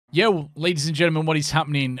Yo, ladies and gentlemen, what is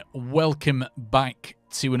happening? Welcome back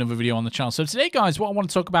to another video on the channel. So today, guys, what I want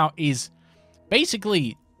to talk about is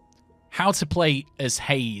basically how to play as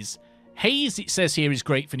Haze. Haze, it says here, is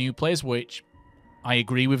great for new players, which I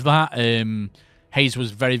agree with that. Haze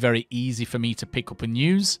was very, very easy for me to pick up and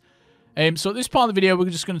use. So at this part of the video, we're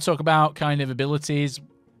just going to talk about kind of abilities,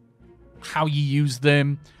 how you use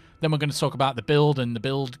them. Then we're going to talk about the build and the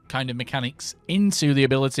build kind of mechanics into the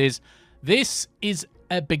abilities. This is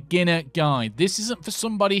a beginner guide. This isn't for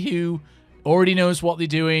somebody who already knows what they're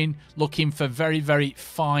doing, looking for very, very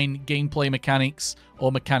fine gameplay mechanics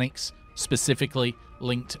or mechanics specifically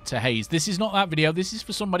linked to Haze. This is not that video. This is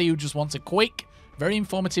for somebody who just wants a quick, very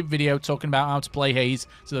informative video talking about how to play Haze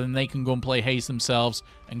so then they can go and play Haze themselves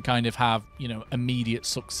and kind of have, you know, immediate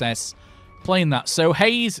success playing that. So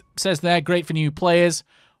Haze says they're great for new players.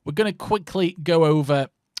 We're going to quickly go over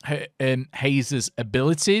Haze's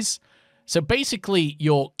abilities. So basically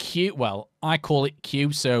your Q, well, I call it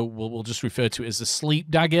Q, so we'll just refer to it as the Sleep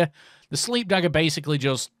Dagger. The Sleep Dagger basically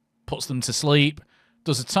just puts them to sleep,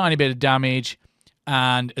 does a tiny bit of damage,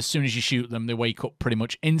 and as soon as you shoot them, they wake up pretty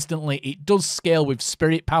much instantly. It does scale with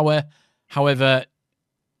spirit power, however,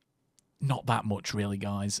 not that much really,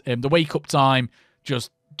 guys. The wake up time just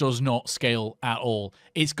does not scale at all.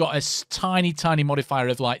 It's got a tiny, tiny modifier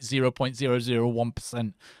of like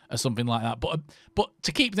 0.001% or something like that. But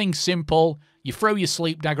to keep things simple, you throw your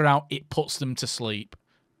Sleep Dagger out, it puts them to sleep.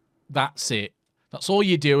 That's it. That's all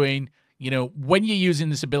you're doing. You know, when you're using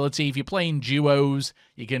this ability, if you're playing duos,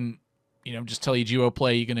 you can, you know, just tell your duo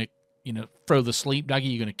player you're going to, you know, throw the Sleep Dagger,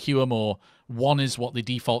 you're going to queue them, or 1 is what the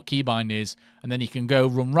default keybind is, and then you can go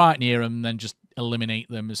run right near them and then just eliminate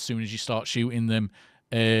them as soon as you start shooting them.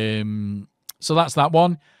 So that's that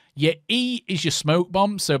one. Your E is your smoke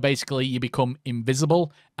bomb, so basically you become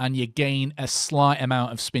invisible and you gain a slight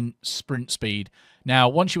amount of sprint speed. Now,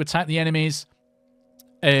 once you attack the enemies,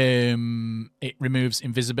 it removes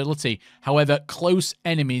invisibility. However, close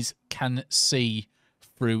enemies can see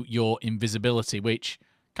through your invisibility, which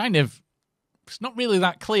kind of, it's not really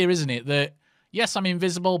that clear, isn't it? That, yes, I'm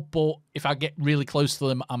invisible, but if I get really close to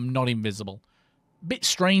them, I'm not invisible. Bit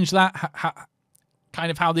strange that,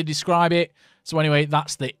 kind of how they describe it. So anyway,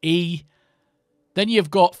 that's the E. Then you've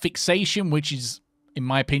got Fixation, which is, in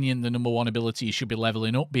my opinion, the #1 ability you should be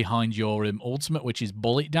leveling up behind your ultimate, which is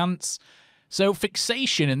Bullet Dance. So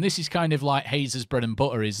Fixation, and this is kind of like Haze's bread and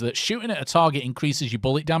butter, is that shooting at a target increases your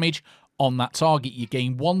bullet damage on that target. You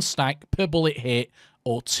gain 1 stack per bullet hit,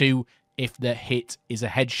 or 2 if the hit is a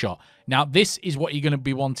headshot. Now, this is what you're going to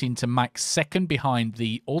be wanting to max second behind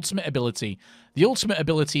the ultimate ability. The ultimate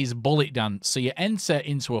ability is Bullet Dance, so you enter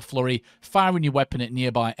into a flurry, firing your weapon at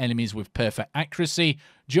nearby enemies with perfect accuracy.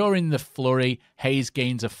 During the flurry, Haze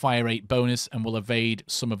gains a fire rate bonus and will evade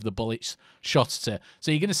some of the bullets shot at her.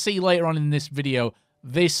 So you're going to see later on in this video,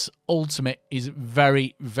 this ultimate is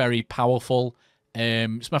very, very powerful.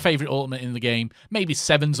 It's my favorite ultimate in the game. Maybe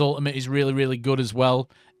 7's ultimate is really, really good as well.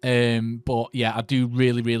 But yeah, I do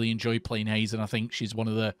really, really enjoy playing Haze, and I think she's one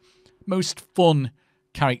of the most fun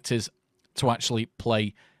characters to actually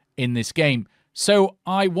play in this game. So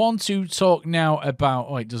I want to talk now about,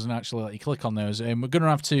 oh, it doesn't actually let you click on those. We're going to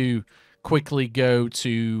have to quickly go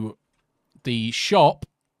to the shop.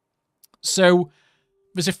 So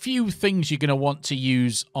there's a few things you're going to want to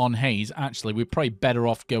use on Haze. Actually, we're probably better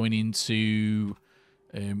off going into,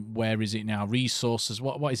 where is it now? Resources.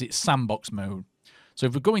 What is it? Sandbox mode. So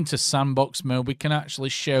if we go into sandbox mode, we can actually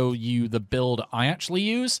show you the build I actually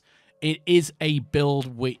use. It is a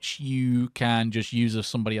build which you can just use if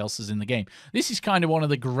somebody else is in the game. This is kind of one of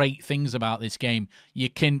the great things about this game. You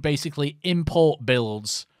can basically import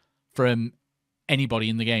builds from anybody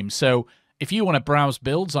in the game. So if you want to browse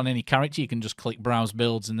builds on any character, you can just click browse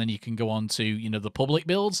builds, and then you can go on to, you know, the public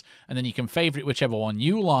builds, and then you can favorite whichever one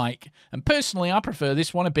you like. And personally, I prefer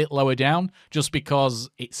this one a bit lower down just because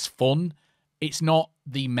it's fun. It's not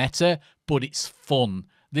the meta, but it's fun.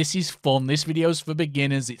 This is fun. This video's for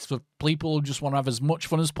beginners. It's for people who just want to have as much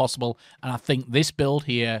fun as possible. And I think this build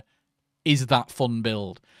here is that fun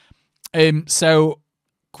build. So,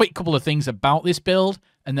 quick couple of things about this build.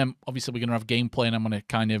 And then, obviously, we're going to have gameplay. And I'm going to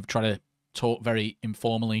kind of try to talk very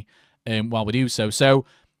informally while we do so. So,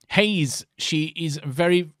 Haze, she is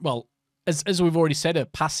very, well, as we've already said, a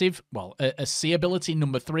passive, well, a C ability,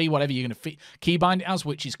 #3, whatever you're going to keybind it as,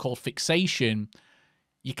 which is called Fixation.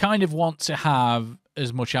 You kind of want to have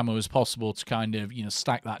as much ammo as possible to kind of, you know,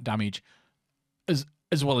 stack that damage as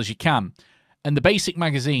well as you can. And the basic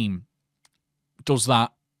magazine does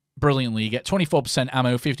that brilliantly. You get 24%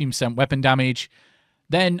 ammo, 15% weapon damage.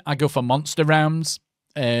 Then I go for monster rounds.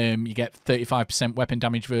 You get 35% weapon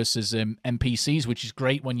damage versus NPCs, which is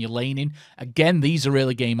great when you're laning. Again, these are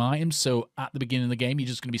early game items, so at the beginning of the game, you're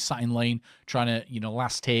just going to be sat in lane trying to,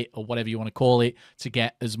 last hit or whatever you want to call it to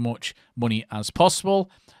get as much money as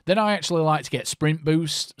possible. Then I actually like to get sprint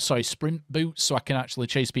boots, so I can actually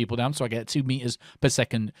chase people down. So I get 2 meters per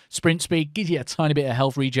second sprint speed, gives you a tiny bit of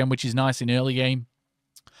health regen, which is nice in early game.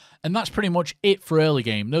 And that's pretty much it for early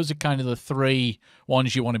game. Those are kind of the 3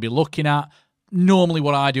 ones you want to be looking at. Normally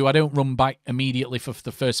what I do, I don't run back immediately for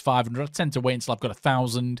the first 500. I tend to wait until I've got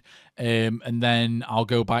 1,000, and then I'll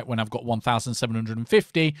go back when I've got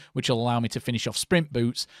 1,750, which will allow me to finish off sprint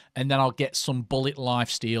boots, and then I'll get some bullet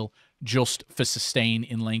lifesteal just for sustain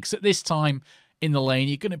in lane. Because at this time in the lane,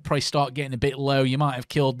 you're going to probably start getting a bit low. You might have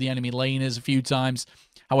killed the enemy laners a few times.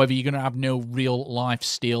 However, you're going to have no real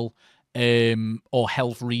lifesteal or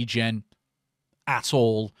health regen at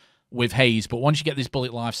all with Haze. But once you get this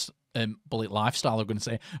bullet lifesteal, bullet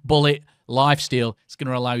lifesteal, it's going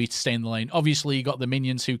to allow you to stay in the lane. Obviously, you got the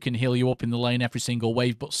minions who can heal you up in the lane every single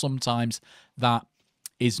wave, but sometimes that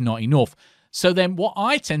is not enough. So then what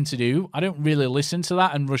I tend to do, I don't really listen to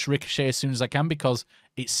that and rush Ricochet as soon as I can because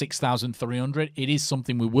it's 6,300. It is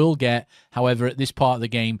something we will get. However, at this part of the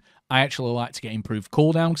game, I actually like to get improved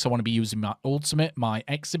cooldown because I want to be using my ultimate, my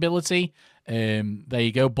X ability. There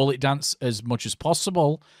you go, bullet dance as much as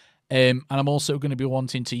possible. And I'm also going to be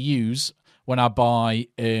wanting to use, when I buy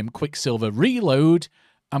Quicksilver Reload,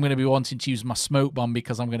 I'm going to be wanting to use my Smoke Bomb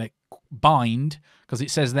because I'm going to bind, because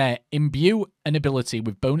it says there, imbue an ability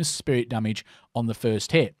with bonus spirit damage on the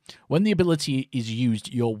first hit. When the ability is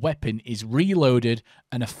used, your weapon is reloaded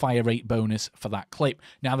and a fire rate bonus for that clip.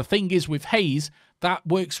 Now, the thing is with Haze, that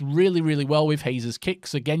works really, really well with Haze's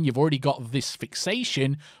kicks. Again, you've already got this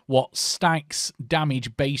fixation, what stacks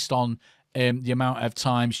damage based on the amount of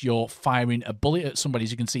times you're firing a bullet at somebody.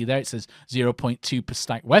 As you can see there, it says 0.2 per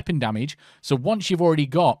stack weapon damage. So once you've already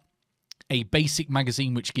got a basic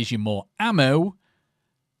magazine which gives you more ammo,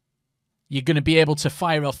 you're going to be able to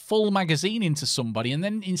fire a full magazine into somebody, and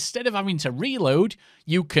then instead of having to reload,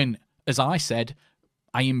 you can, as I said,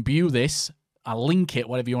 I imbue this, I link it,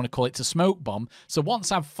 whatever you want to call it, to Smoke Bomb. So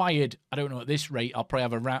once I've fired, I don't know, at this rate, I'll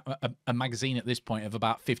probably have a magazine at this point of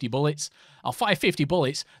about 50 bullets. I'll fire 50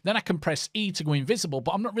 bullets, then I can press E to go invisible,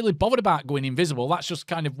 but I'm not really bothered about going invisible. That's just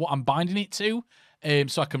kind of what I'm binding it to,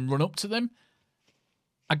 so I can run up to them.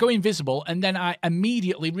 I go invisible, and then I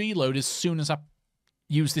immediately reload as soon as I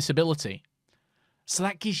use this ability. So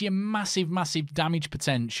that gives you massive, massive damage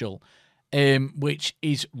potential, which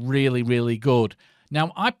is really, really good.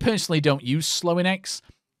 Now, I personally don't use Slowing X.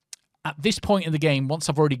 At this point in the game, once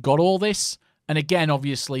I've already got all this, and again,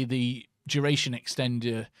 obviously, the duration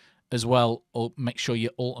extender as well will make sure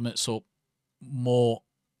your ultimates up more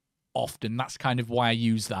often. That's kind of why I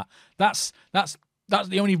use that. That's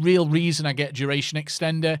the only real reason I get duration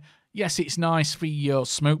extender. Yes, it's nice for your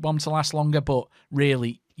Smoke Bomb to last longer, but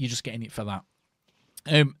really, you're just getting it for that.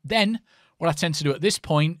 Then, what I tend to do at this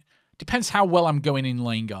point, depends how well I'm going in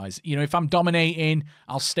lane, guys. If I'm dominating,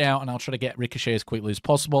 I'll stay out and I'll try to get Ricochet as quickly as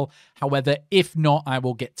possible. However, if not, I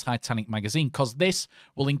will get Titanic Magazine, because this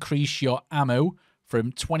will increase your ammo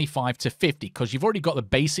from 25 to 50, because you've already got the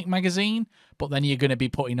basic magazine, but then you're going to be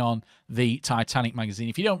putting on the Titanic Magazine.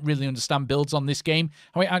 If you don't really understand builds on this game,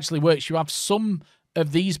 how it actually works, you have some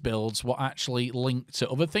of these builds will actually link to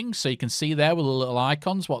other things. So you can see there with the little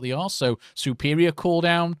icons what they are. So superior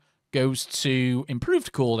cooldown goes to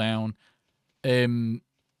improved cooldown,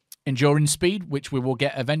 enduring speed, which we will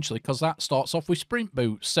get eventually, because that starts off with sprint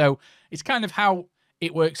boots. So it's kind of how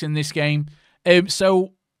it works in this game.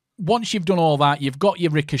 So once you've done all that, you've got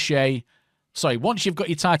your Ricochet. Sorry, once you've got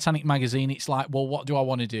your Titanic Magazine, it's like, well, what do I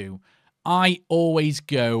want to do? I always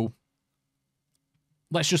go,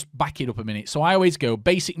 let's just back it up a minute. So I always go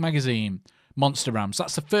basic magazine, monster rams.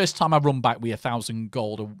 That's the first time I run back with 1,000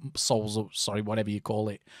 gold or souls, or sorry, whatever you call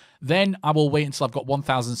it. Then I will wait until I've got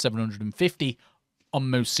 1,750 on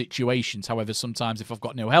most situations. However, sometimes if I've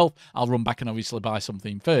got no health, I'll run back and obviously buy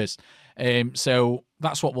something first. So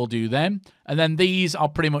that's what we'll do then. And then these, I'll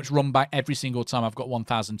pretty much run back every single time I've got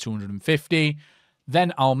 1,250.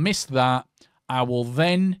 Then I'll miss that. I will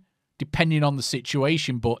then, depending on the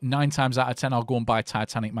situation, but 9 times out of 10, I'll go and buy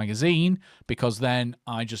Titanic Magazine, because then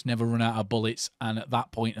I just never run out of bullets, and at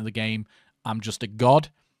that point in the game, I'm just a god.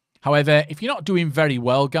 However, if you're not doing very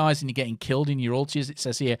well, guys, and you're getting killed in your ulti, as it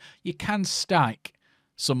says here, you can stack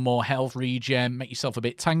some more health regen, make yourself a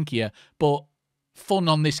bit tankier, but fun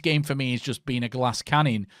on this game for me is just being a glass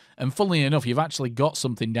cannon. And funnily enough, you've actually got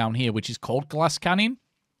something down here which is called glass cannon,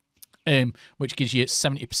 which gives you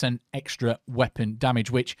 70% extra weapon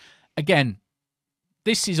damage, which, again,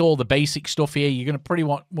 this is all the basic stuff here. You're going to pretty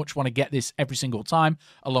much want to get this every single time,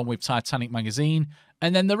 along with Titanic Magazine.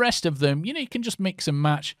 And then the rest of them, you know, you can just mix and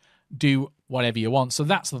match, do whatever you want. So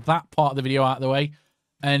that's that part of the video out of the way.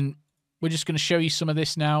 And we're just going to show you some of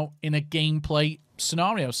this now in a gameplay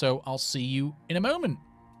scenario. So I'll see you in a moment.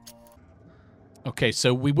 Okay,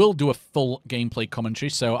 so we will do a full gameplay commentary.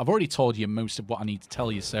 So I've already told you most of what I need to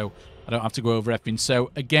tell you, so I don't have to go over everything. So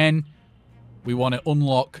again, we want to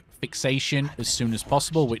unlock fixation as soon as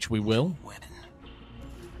possible, which we will.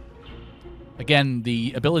 Again,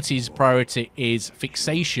 the ability's priority is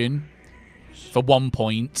fixation for 1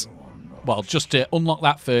 point. Well, just to unlock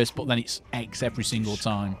that first, but then it's X every single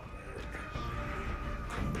time.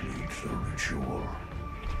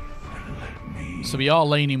 So we are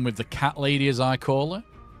laning with the cat lady, as I call her.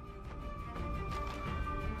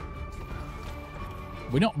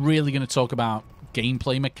 We're not really going to talk about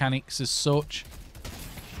gameplay mechanics as such.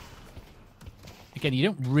 Again, you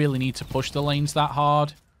don't really need to push the lanes that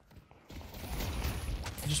hard.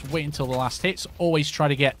 Just wait until the last hits. Always try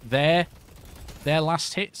to get their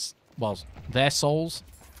last hits. Well, their souls.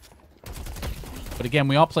 But again,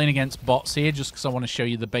 we are playing against bots here, just because I want to show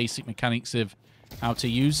you the basic mechanics of how to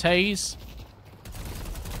use Haze.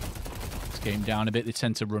 Let's get him down a bit. They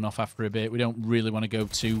tend to run off after a bit. We don't really want to go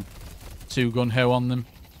too gun-ho on them.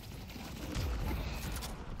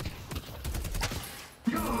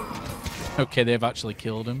 Okay, they've actually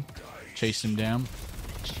killed him. Chased him down.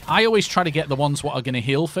 I always try to get the ones what are going to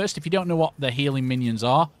heal first. If you don't know what the healing minions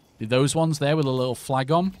are, they're those ones there with a little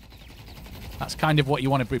flag on. That's kind of what you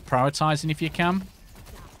want to be prioritizing if you can.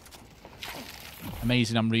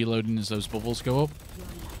 Amazing, I'm reloading as those bubbles go up.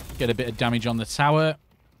 Get a bit of damage on the tower.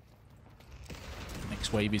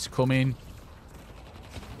 Next wave is coming.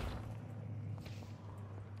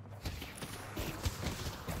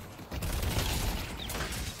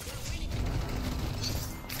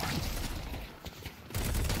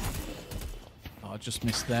 Oh, I just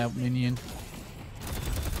missed their minion.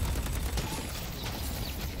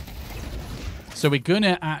 So we're going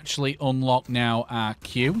to actually unlock now our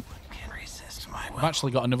Q. We've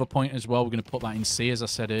actually got another point as well. We're going to put that in C, as I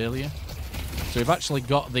said earlier. So we've actually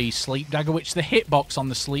got the sleep dagger, which the hitbox on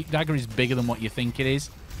the sleep dagger is bigger than what you think it is.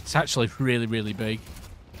 It's actually really, really big.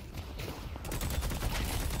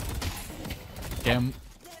 Again,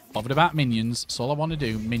 bothered about minions. That's all I want to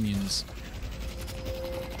do, minions.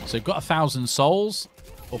 So we've got 1,000 souls.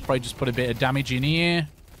 We'll probably just put a bit of damage in here.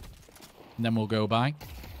 And then we'll go back.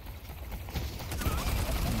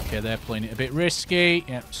 Okay, they're playing it a bit risky.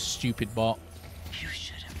 Yep, stupid bot. You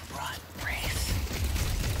should have brought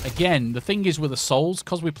Wraith. Again, the thing is with the souls,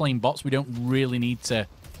 because we're playing bots, we don't really need to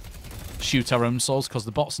shoot our own souls, because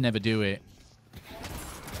the bots never do it.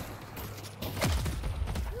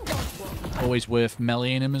 Always worth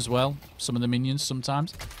meleeing them as well, some of the minions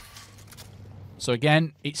sometimes. So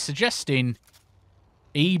again, it's suggesting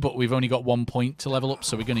E, but we've only got 1 point to level up,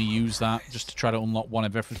 so we're going to use that just to try to unlock one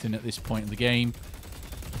of everything at this point in the game.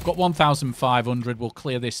 We've got 1,500. We'll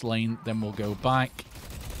clear this lane, then we'll go back.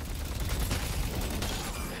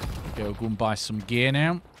 Go and buy some gear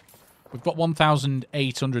now. We've got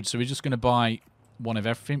 1,800, so we're just going to buy one of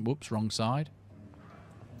everything. Whoops, wrong side.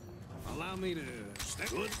 Allow me to...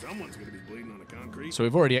 Someone's going to be bleeding on the concrete. So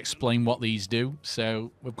we've already explained what these do.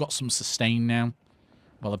 So we've got some sustain now.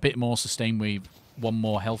 Well, a bit more sustain with one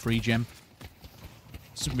more health regen.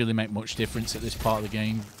 Doesn't really make much difference at this part of the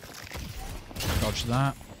game. Dodge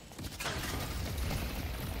that.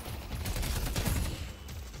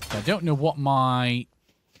 I don't know what my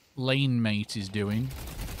lane mate is doing.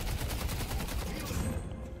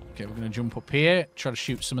 Okay, we're going to jump up here, try to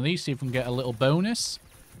shoot some of these, see if we can get a little bonus.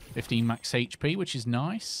 15 max HP, which is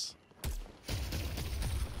nice.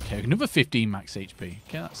 Okay, another 15 max HP.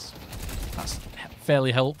 Okay, that's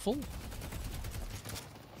fairly helpful.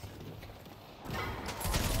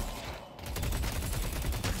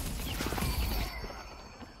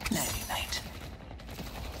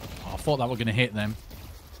 Oh, I thought that were going to hit them.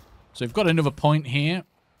 So we've got another point here.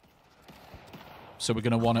 So we're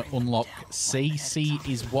going to want to unlock C. C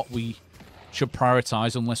is what we should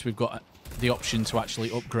prioritize unless we've got the option to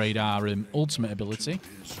actually upgrade our ultimate ability.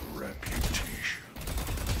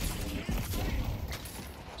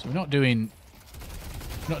 So we're not doing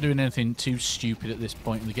anything too stupid at this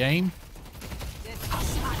point in the game.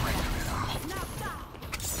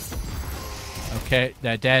 Okay,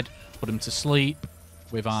 they're dead. Put them to sleep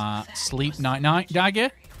with our sleep night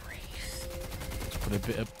dagger. Let's put a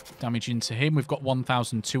bit of damage into him. We've got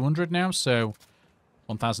 1,200 now, so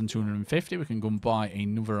 1,250. We can go and buy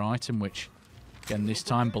another item, which, again, this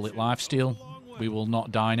time, bullet lifesteal. We will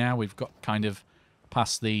not die now. We've got kind of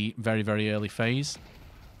past the very, very early phase.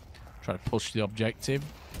 Try to push the objective.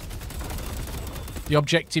 The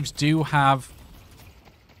objectives do have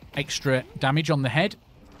extra damage on the head.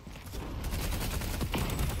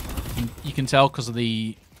 You can tell because of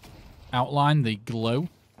the outline, the glow.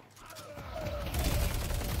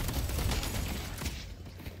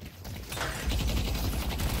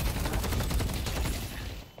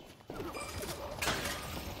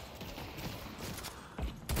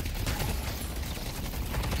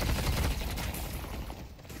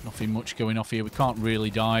 Nothing much going off here. We can't really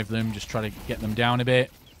dive them. Just try to get them down a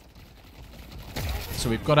bit. So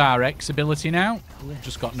we've got our X ability now.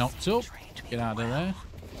 Just got knocked up. Get out of there.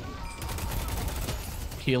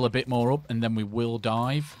 Heal a bit more up, and then we will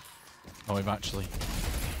dive. Oh, we've actually...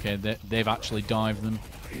 Okay, they've actually dived them.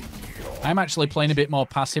 I'm actually playing a bit more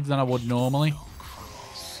passive than I would normally.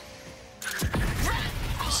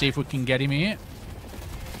 See if we can get him here.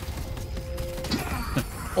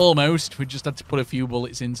 Almost. We just had to put a few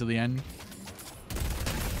bullets into the end.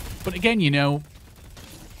 But again, you know,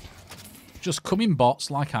 just come in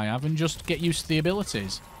bots like I have and just get used to the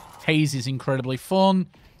abilities. Haze is incredibly fun.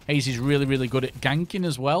 Haze is really, really good at ganking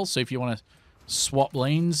as well. So if you want to swap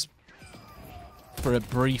lanes for a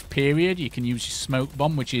brief period, you can use your smoke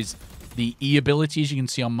bomb, which is the E ability, as you can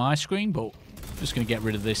see on my screen. But I'm just going to get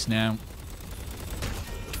rid of this now.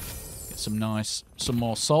 Get some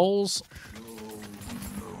more souls.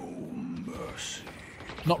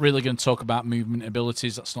 Not really going to talk about movement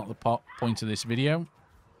abilities. That's not the point of this video.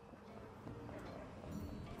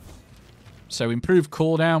 So improved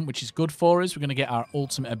cooldown, which is good for us. We're going to get our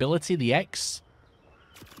ultimate ability, the X.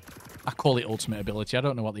 I call it ultimate ability. I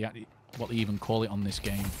don't know what they even call it on this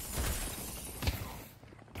game.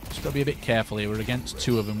 Just got to be a bit careful here. We're against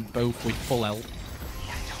two of them, both with full health.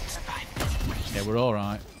 Yeah, we're all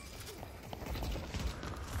right.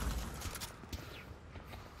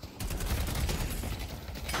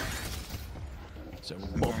 So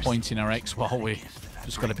we'll put a point in our X while we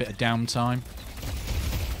just got a bit of downtime.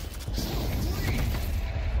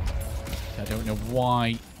 I don't know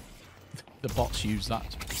why the bots use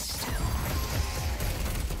that.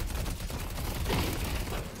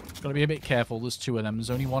 Got to be a bit careful. There's two of them. There's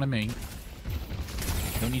only one of me.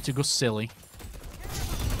 Don't need to go silly.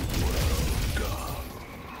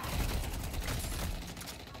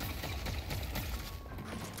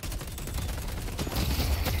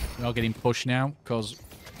 We're all getting pushed now because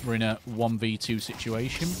we're in a 1v2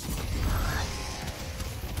 situation.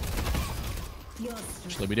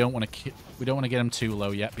 Actually, we don't want to get them too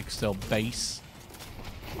low yet because they'll base.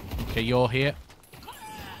 Okay, you're here.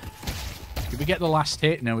 Did we get the last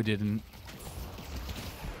hit? No, we didn't.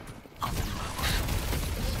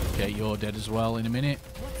 Okay, you're dead as well in a minute.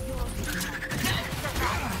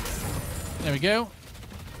 There we go.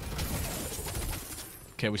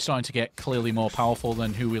 Okay, we're starting to get clearly more powerful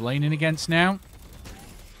than who we're laning against now.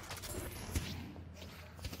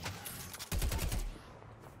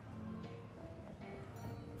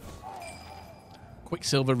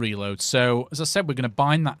 Quicksilver reload. So, as I said, we're going to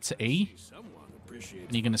bind that to E.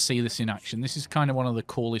 And you're going to see this in action. This is kind of one of the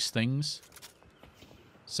coolest things.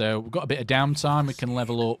 So, we've got a bit of downtime. We can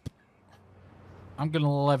level up. I'm going to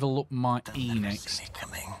level up my E next.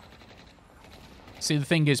 See, the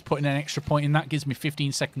thing is, putting an extra point in that gives me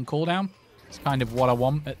 15-second cooldown. It's kind of what I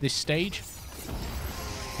want at this stage.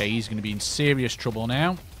 Okay, he's going to be in serious trouble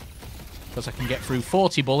now. Because I can get through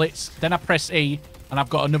 40 bullets. Then I press E, and I've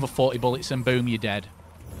got another 40 bullets, and boom, you're dead.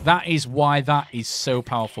 That is why that is so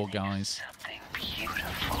powerful, guys.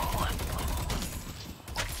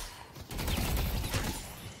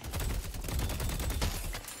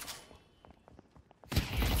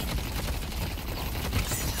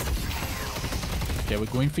 Okay, we're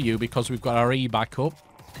going for you because we've got our E back up.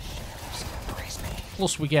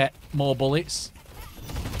 Plus we get more bullets.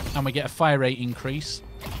 And we get a fire rate increase.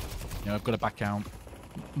 No, I've got to back out.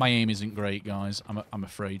 My aim isn't great, guys. I'm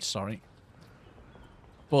afraid, sorry.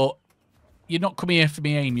 But you're not coming here for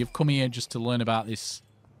me aim. You've come here just to learn about this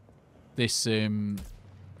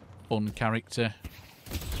fun character.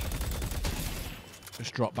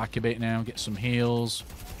 Just drop back a bit now, get some heals.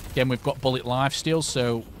 Again, we've got bullet lifesteal,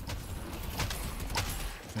 so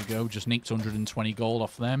there we go. Just nicked 120 gold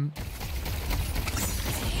off them.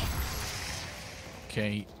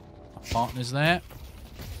 Okay, our partner's there.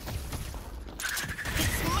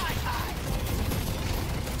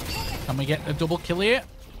 Can we get a double kill here?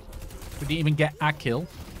 We didn't even get a kill.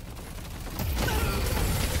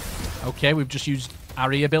 Okay, we've just used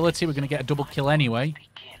our E ability. We're going to get a double kill anyway.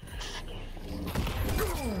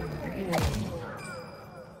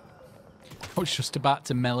 I was just about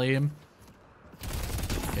to melee him.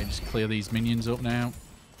 Okay, Just clear these minions up now.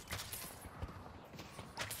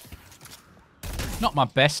 Not my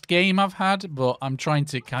best game I've had, but I'm trying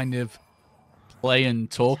to kind of play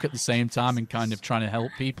and talk at the same time and kind of trying to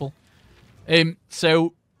help people.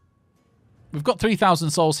 So we've got 3,000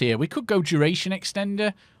 souls here. We could go duration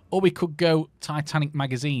extender, or we could go Titanic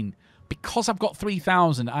magazine. Because I've got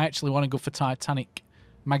 3,000, I actually want to go for Titanic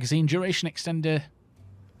magazine. Duration extender,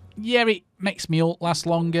 yeah, it makes me ult last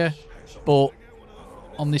longer, but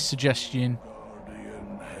on this suggestion,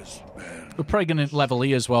 we're probably going to level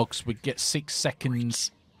E as well, because we get 6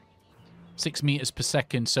 seconds, 6 meters per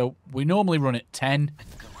second. So we normally run at 10.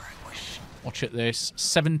 Watch at this.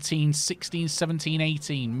 17, 16, 17,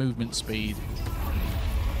 18 movement speed.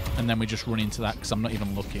 And then we just run into that because I'm not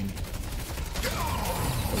even looking.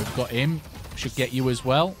 So we've got him. Should get you as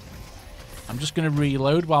well. I'm just going to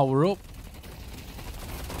reload while we're up.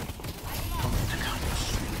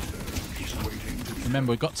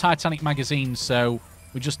 Remember, we've got Titanic magazine, so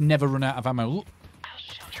we just never run out of ammo.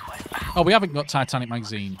 Oh, we haven't got Titanic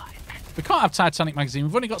magazine. We can't have Titanic magazine.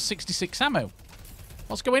 We've only got 66 ammo.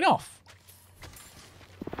 What's going off?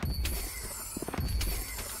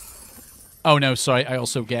 Oh, no, sorry. I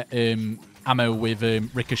also get ammo with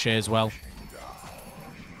Ricochet as well.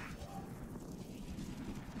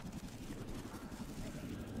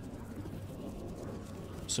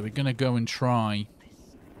 So we're going to go and try.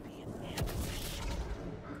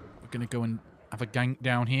 We're going to go and have a gank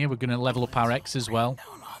down here. We're going to level up our X as well.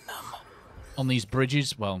 On these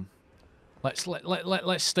bridges. Well,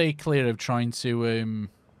 let's stay clear of trying to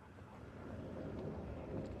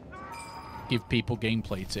give people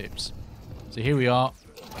gameplay tips. So here we are.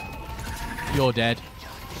 You're dead.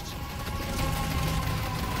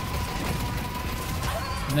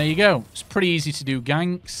 And there you go. It's pretty easy to do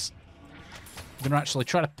ganks. I'm going to actually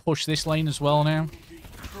try to push this lane as well now.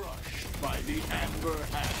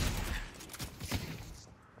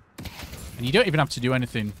 And you don't even have to do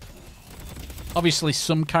anything. Obviously,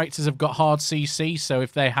 some characters have got hard CC, so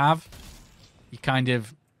if they have, you kind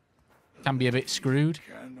of can be a bit screwed.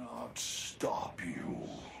 Cannot stop you.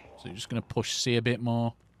 So you're just going to push C a bit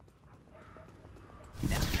more.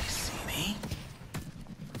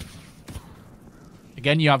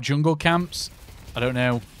 Again, you have jungle camps. I don't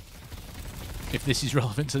know if this is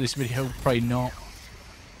relevant to this video. Probably not.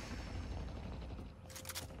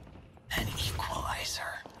 An equalizer.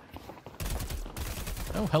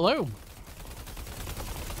 Oh, hello.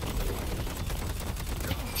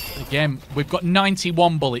 Again, we've got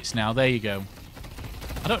 91 bullets now. There you go.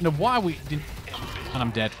 I don't know why we didn't... And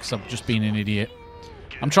I'm dead because I've just been an idiot.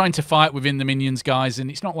 I'm trying to fight within the minions, guys, and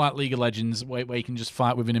it's not like League of Legends where you can just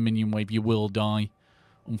fight within a minion wave. You will die,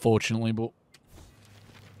 unfortunately. But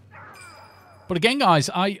again, guys,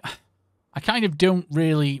 I kind of don't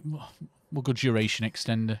really... We'll go duration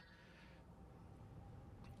extender.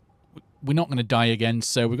 We're not going to die again,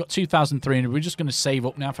 so we've got 2,300. We're just going to save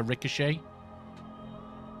up now for Ricochet.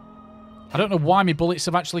 I don't know why my bullets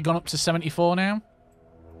have actually gone up to 74 now.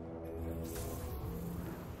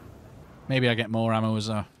 Maybe I get more ammo as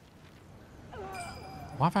a...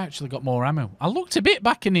 Why have I actually got more ammo? I looked a bit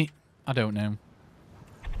back in it. I don't know.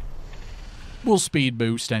 We'll speed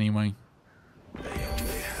boost anyway.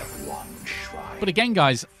 But again,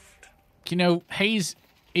 guys, you know, Haze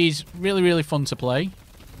is really, really fun to play.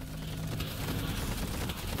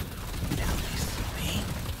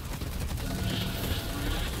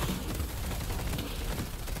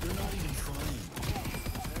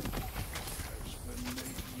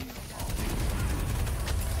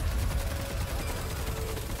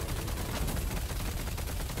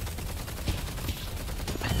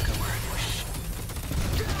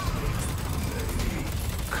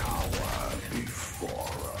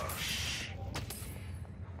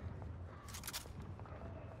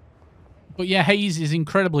 But yeah, Haze is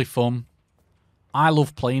incredibly fun. I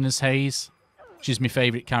love playing as Haze. She's my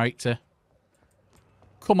favourite character.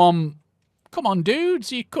 Come on. Come on,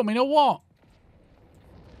 dudes. Are you coming or what?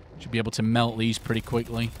 Should be able to melt these pretty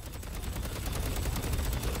quickly.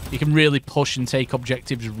 You can really push and take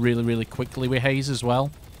objectives really, really quickly with Haze as well.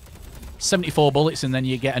 74 bullets, and then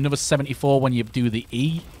you get another 74 when you do the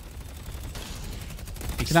E.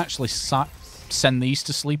 You can actually send these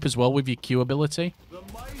to sleep as well with your Q ability.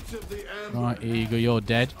 Right, here you go, you're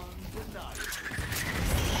dead.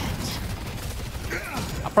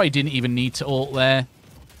 I probably didn't even need to ult there.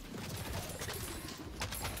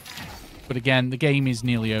 But again, the game is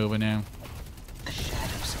nearly over now. The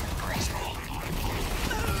shadows embrace me.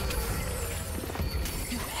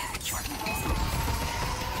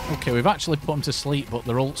 Okay, we've actually put them to sleep, but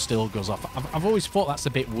their ult still goes off. I've always thought that's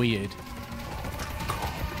a bit weird.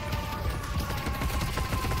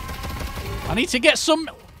 I need to get some...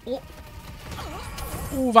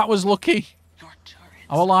 Oh, that was lucky.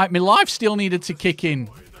 I was like, my life still needed to kick in.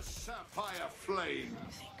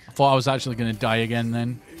 I thought I was actually going to die again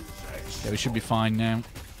then. Yeah, we should be fine now.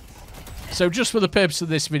 So just for the purpose of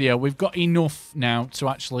this video, we've got enough now to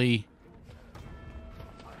actually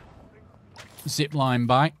zip line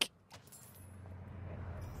back.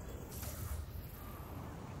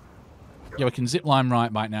 Yeah, we can zip line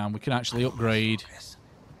right back now. We can actually upgrade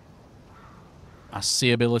our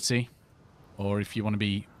C ability. Or if you want to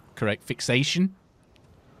be correct, fixation.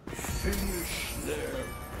 Finish their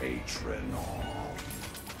patron off.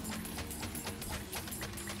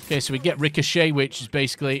 Okay, so we get ricochet, which is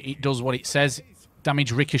basically, it does what it says.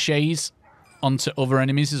 Damage ricochets onto other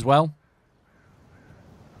enemies as well.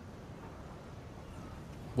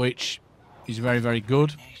 Which is very, very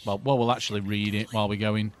good. Well, we'll actually read it while we're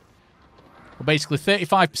going. Well, basically,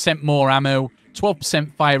 35% more ammo,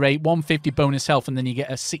 12% fire rate, 150 bonus health, and then you get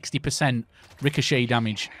a 60% ricochet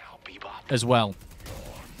damage as well.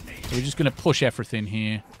 So we're just going to push everything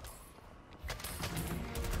here.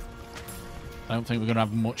 I don't think we're going to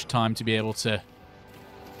have much time to be able to,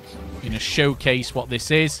 you know, showcase what this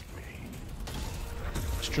is.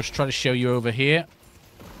 Let's just try to show you over here.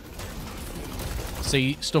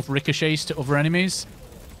 See, stuff ricochets to other enemies.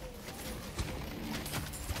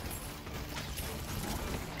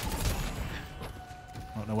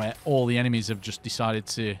 I don't know where all the enemies have just decided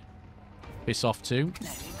to piss off to.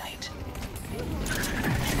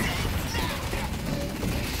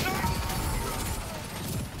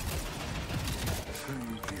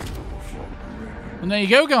 And there you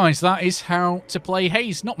go, guys. That is how to play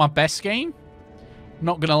Haze. Not my best game.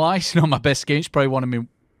 Not going to lie, it's not my best game. It's probably one of my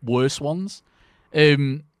worst ones.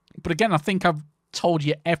 But again, I think I've told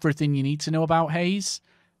you everything you need to know about Haze.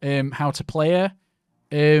 How to play her.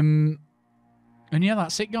 And yeah,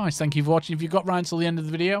 that's it, guys. Thank you for watching. If you got right until the end of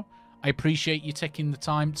the video, I appreciate you taking the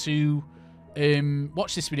time to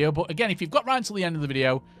watch this video. But again, if you've got right until the end of the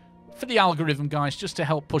video, for the algorithm, guys, just to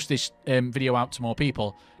help push this video out to more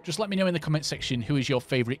people, just let me know in the comment section who is your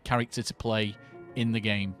favourite character to play in the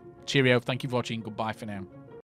game. Cheerio, thank you for watching, goodbye for now.